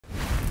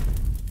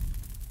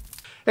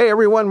Hey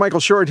everyone, Michael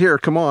Short here.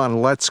 Come on,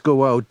 let's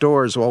go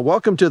outdoors. Well,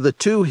 welcome to the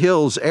Two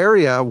Hills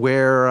area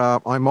where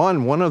I'm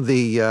on one of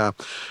the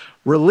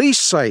release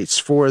sites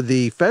for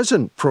the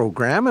pheasant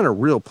program, and a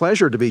real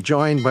pleasure to be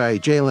joined by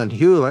Jalen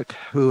Hulit,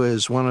 who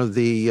is one of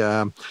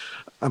the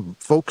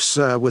folks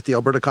with the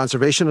Alberta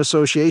Conservation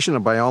Association,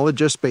 a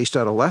biologist based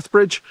out of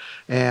Lethbridge,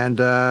 and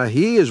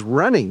he is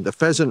running the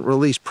Pheasant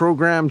Release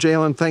program.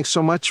 Jalen, thanks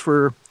so much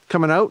for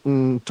coming out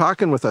and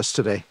talking with us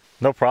today.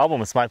 No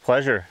problem. It's my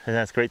pleasure, and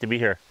it's great to be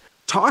here.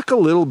 Talk a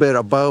little bit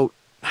about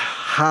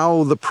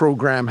how the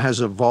program has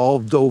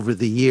evolved over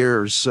the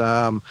years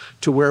to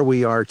where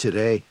we are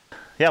today.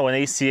 Yeah, when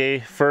ACA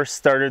first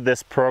started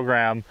this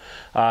program,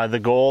 the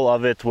goal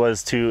of it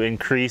was to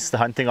increase the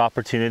hunting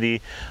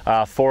opportunity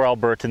for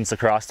Albertans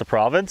across the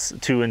province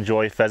to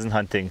enjoy pheasant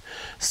hunting.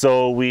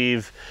 So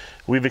we've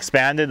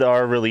expanded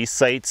our release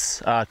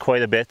sites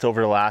quite a bit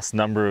over the last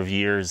number of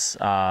years,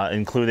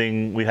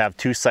 including we have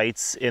 2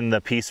 sites in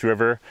the Peace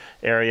River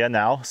area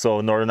now, so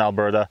northern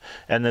Alberta,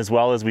 and as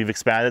well as we've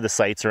expanded the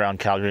sites around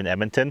Calgary and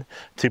Edmonton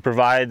to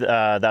provide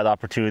that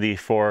opportunity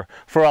for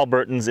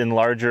Albertans in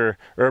larger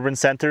urban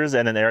centers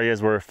and in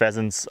areas where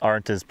pheasants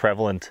aren't as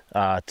prevalent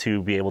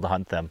to be able to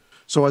hunt them.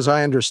 So as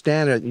I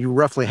understand it, you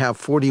roughly have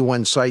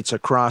 41 sites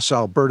across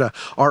Alberta.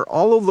 Are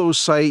all of those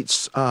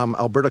sites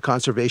Alberta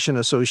Conservation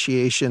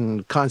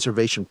Association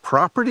conservation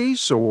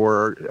properties,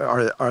 or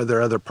are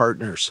there other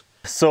partners?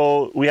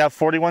 So we have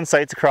 41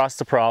 sites across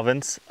the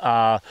province.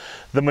 The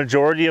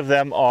majority of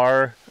them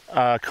are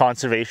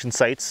conservation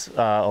sites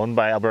owned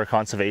by Alberta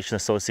Conservation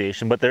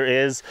Association, but there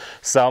is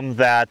some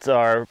that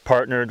are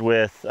partnered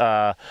with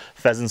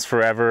Pheasants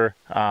Forever,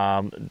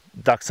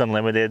 Ducks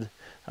Unlimited,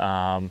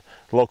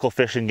 local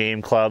fish and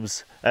game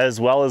clubs,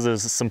 as well as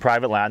there's some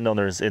private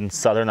landowners in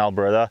southern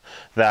Alberta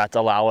that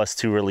allow us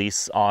to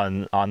release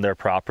on their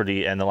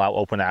property and allow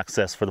open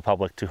access for the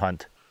public to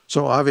hunt.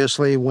 So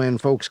obviously when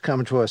folks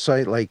come to a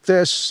site like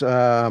this,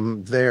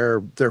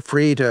 they're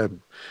free to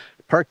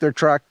park their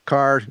truck,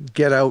 car,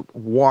 get out,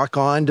 walk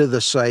onto the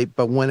site,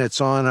 but when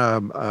it's on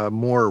a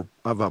more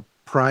of a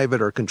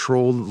private or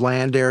controlled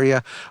land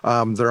area,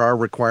 there are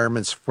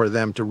requirements for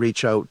them to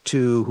reach out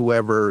to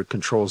whoever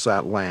controls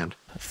that land.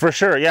 For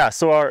sure, yeah.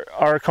 So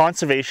our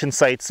conservation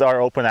sites are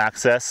open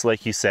access,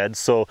 like you said.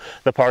 So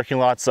the parking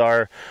lots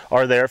are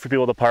there for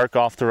people to park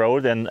off the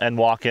road and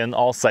walk in.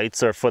 All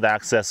sites are foot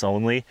access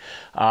only.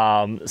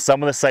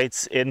 Some of the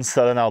sites in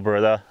southern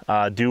Alberta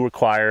do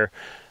require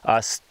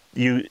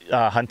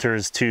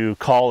hunters to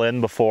call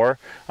in before,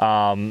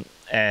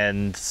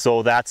 and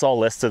so that's all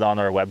listed on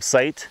our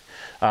website,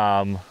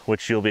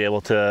 which you'll be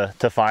able to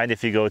find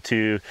if you go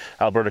to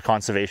Alberta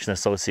Conservation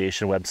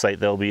Association website.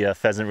 There'll be a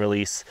pheasant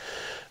release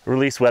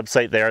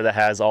website there that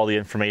has all the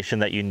information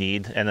that you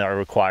need and are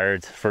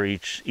required for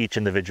each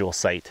individual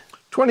site.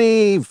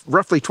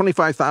 Roughly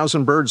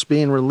 25,000 birds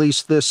being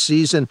released this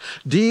season.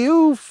 Do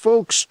you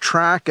folks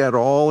track at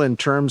all in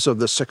terms of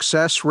the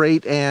success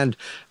rate, and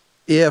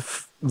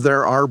if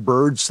there are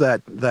birds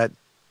that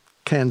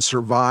can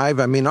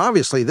survive? I mean,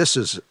 obviously this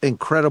is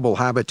incredible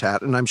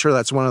habitat, and I'm sure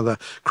that's one of the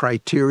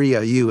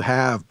criteria you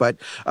have, but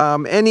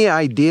any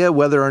idea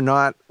whether or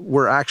not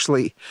we're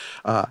actually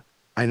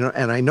I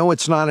know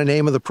it's not a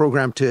name of the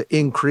program to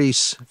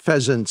increase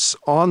pheasants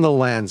on the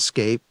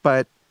landscape,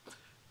 but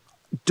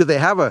do they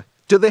have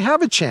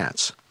a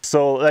chance?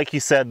 So like you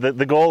said,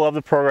 the goal of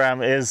the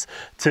program is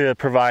to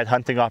provide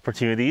hunting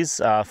opportunities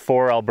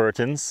for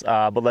Albertans,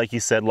 but like you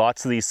said,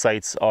 lots of these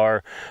sites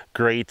are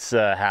great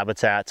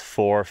habitat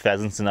for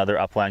pheasants and other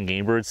upland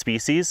game bird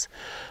species.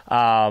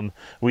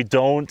 We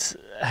don't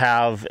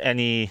have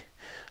any,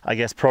 I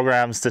guess,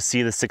 programs to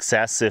see the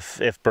success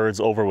if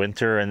birds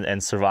overwinter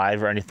and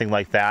survive or anything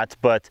like that.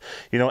 But,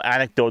 you know,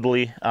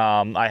 anecdotally,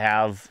 I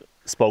have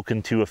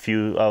spoken to a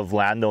few of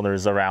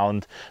landowners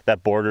around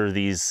that border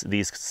these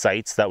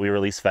sites that we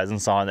release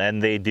pheasants on,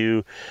 and they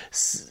do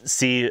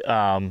see you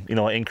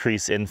know,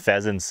 increase in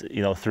pheasants,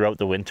 you know, throughout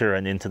the winter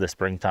and into the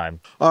springtime.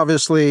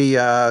 Obviously,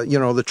 you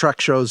know, the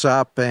truck shows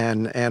up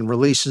and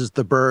releases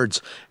the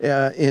birds.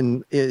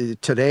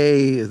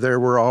 Today there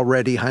were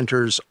already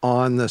hunters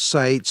on the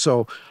site,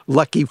 so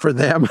lucky for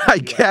them, I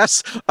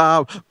guess.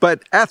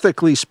 But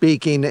ethically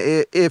speaking,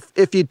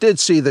 if you did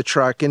see the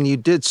truck and you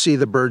did see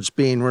the birds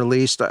being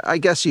released, I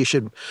guess you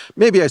should,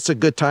 maybe it's a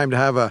good time to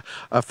have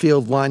a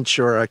field lunch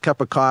or a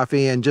cup of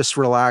coffee and just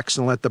relax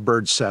and let the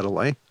birds settle,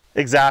 eh?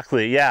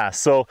 Exactly, yeah.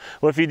 So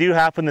if you do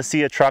happen to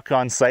see a truck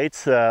on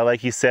site,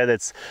 like you said,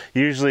 it's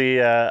usually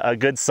a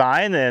good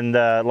sign, and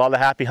a lot of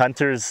happy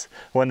hunters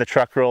when the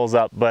truck rolls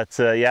up. But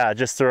yeah,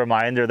 just a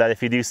reminder that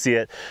if you do see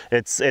it,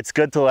 it's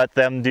good to let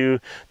them do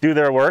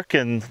their work.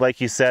 And like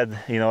you said,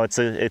 you know, it's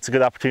a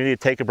good opportunity to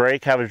take a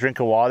break, have a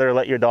drink of water,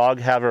 let your dog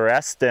have a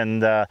rest,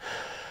 and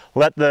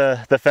let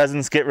the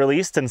pheasants get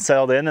released and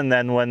settled in, and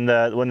then when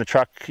the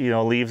truck, you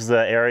know, leaves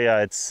the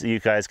area, you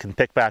guys can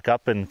pick back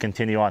up and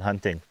continue on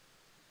hunting.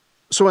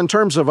 So in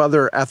terms of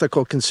other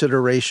ethical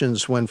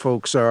considerations when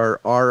folks are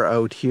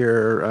out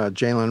here,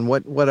 Jalen,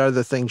 what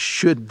other things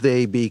should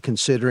they be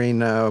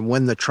considering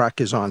when the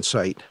truck is on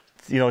site?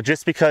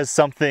 just because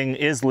something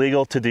is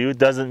legal to do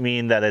doesn't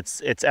mean that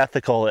it's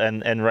ethical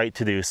and right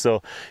to do.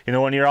 So,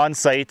 when you're on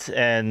site,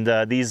 and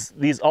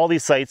all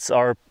these sites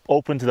are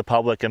open to the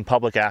public and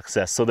public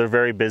access, so they're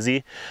very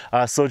busy.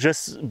 So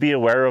just be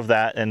aware of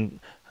that and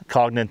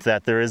cognizant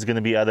that there is going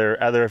to be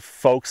other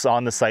folks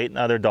on the site and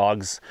other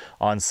dogs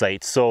on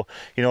site. So,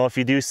 if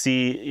you do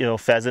see,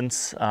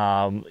 pheasants,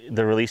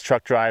 the release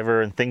truck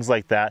driver and things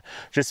like that,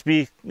 just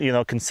be,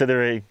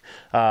 considering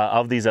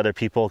of these other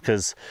people,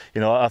 because,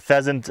 a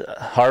pheasant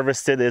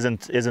harvested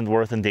isn't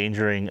worth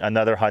endangering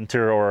another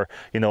hunter or,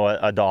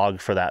 a dog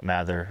for that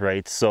matter,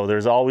 right? So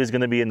there's always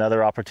going to be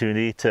another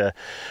opportunity to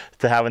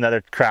have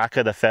another crack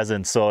at a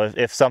pheasant. So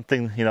if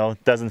something,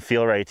 doesn't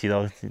feel right,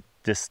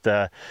 just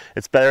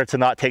it's better to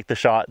not take the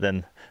shot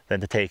than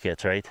to take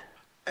it, right?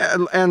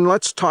 And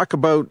let's talk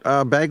about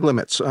bag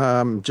limits.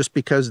 Just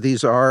because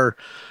these are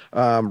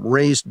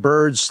raised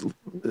birds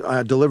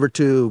delivered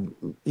to,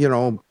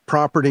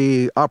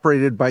 property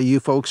operated by you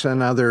folks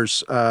and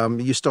others,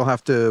 you still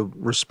have to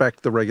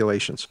respect the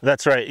regulations.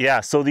 That's right, yeah.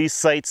 So these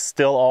sites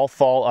still all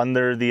fall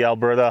under the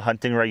Alberta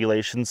hunting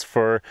regulations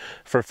for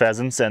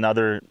pheasants and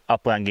other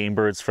upland game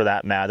birds for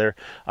that matter.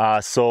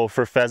 So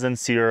for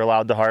pheasants, you're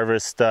allowed to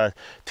harvest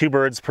 2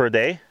 birds per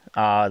day.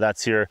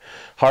 That's your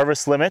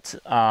harvest limit.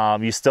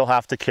 You still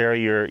have to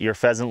carry your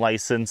pheasant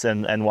license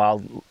and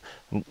wild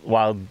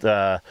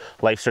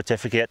life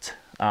certificate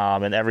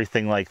and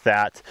everything like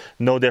that.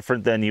 No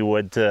different than you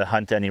would to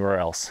hunt anywhere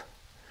else.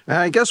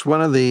 I guess one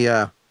of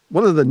the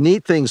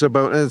neat things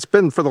about, and it's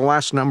been for the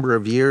last number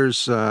of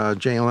years,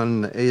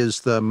 Jalen,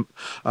 is the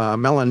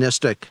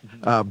melanistic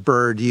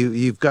bird.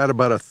 You've got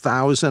about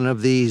 1,000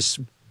 of these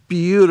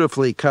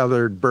beautifully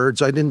colored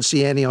birds. I didn't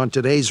see any on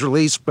today's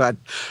release, but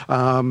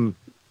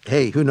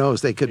hey, who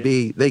knows? They could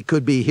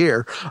be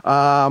here.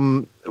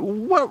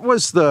 What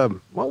was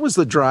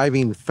the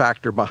driving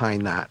factor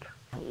behind that?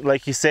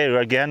 Like you say,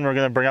 again, we're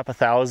going to bring up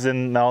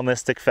 1,000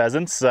 melanistic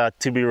pheasants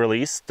to be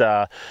released.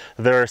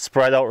 They're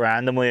spread out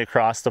randomly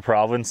across the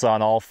province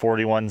on all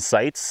 41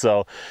 sites.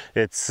 So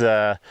it's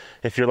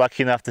if you're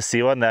lucky enough to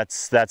see one,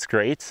 that's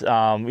great.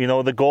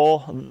 The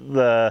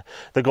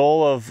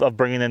goal of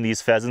bringing in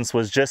these pheasants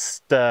was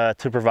just to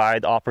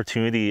provide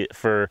opportunity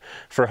for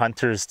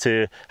hunters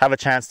to have a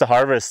chance to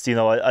harvest,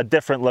 a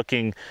different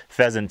looking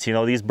pheasant.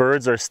 These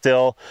birds are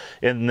still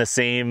in the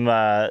same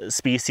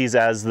species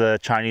as the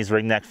Chinese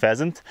ringneck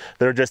pheasant.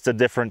 They're just a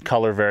different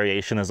color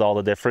variation is all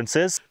the difference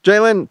is.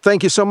 Jalen,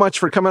 thank you so much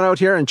for coming out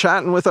here and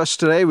chatting with us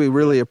today. We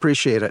really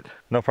appreciate it.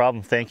 No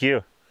problem. Thank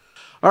you.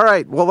 All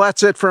right. Well,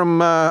 that's it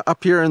from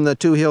up here in the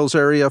Two Hills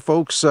area,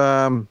 folks.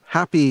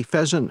 Happy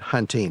pheasant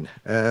hunting.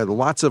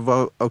 Lots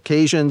of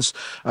occasions.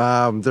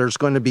 There's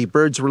going to be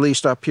birds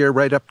released up here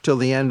right up till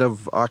the end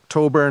of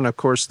October. And of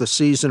course, the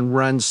season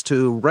runs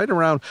to right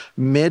around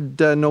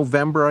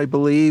mid-November, I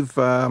believe,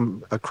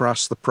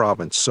 across the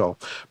province. So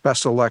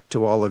best of luck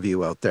to all of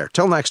you out there.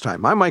 Till next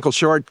time, I'm Michael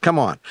Short. Come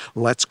on,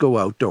 let's go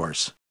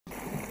outdoors.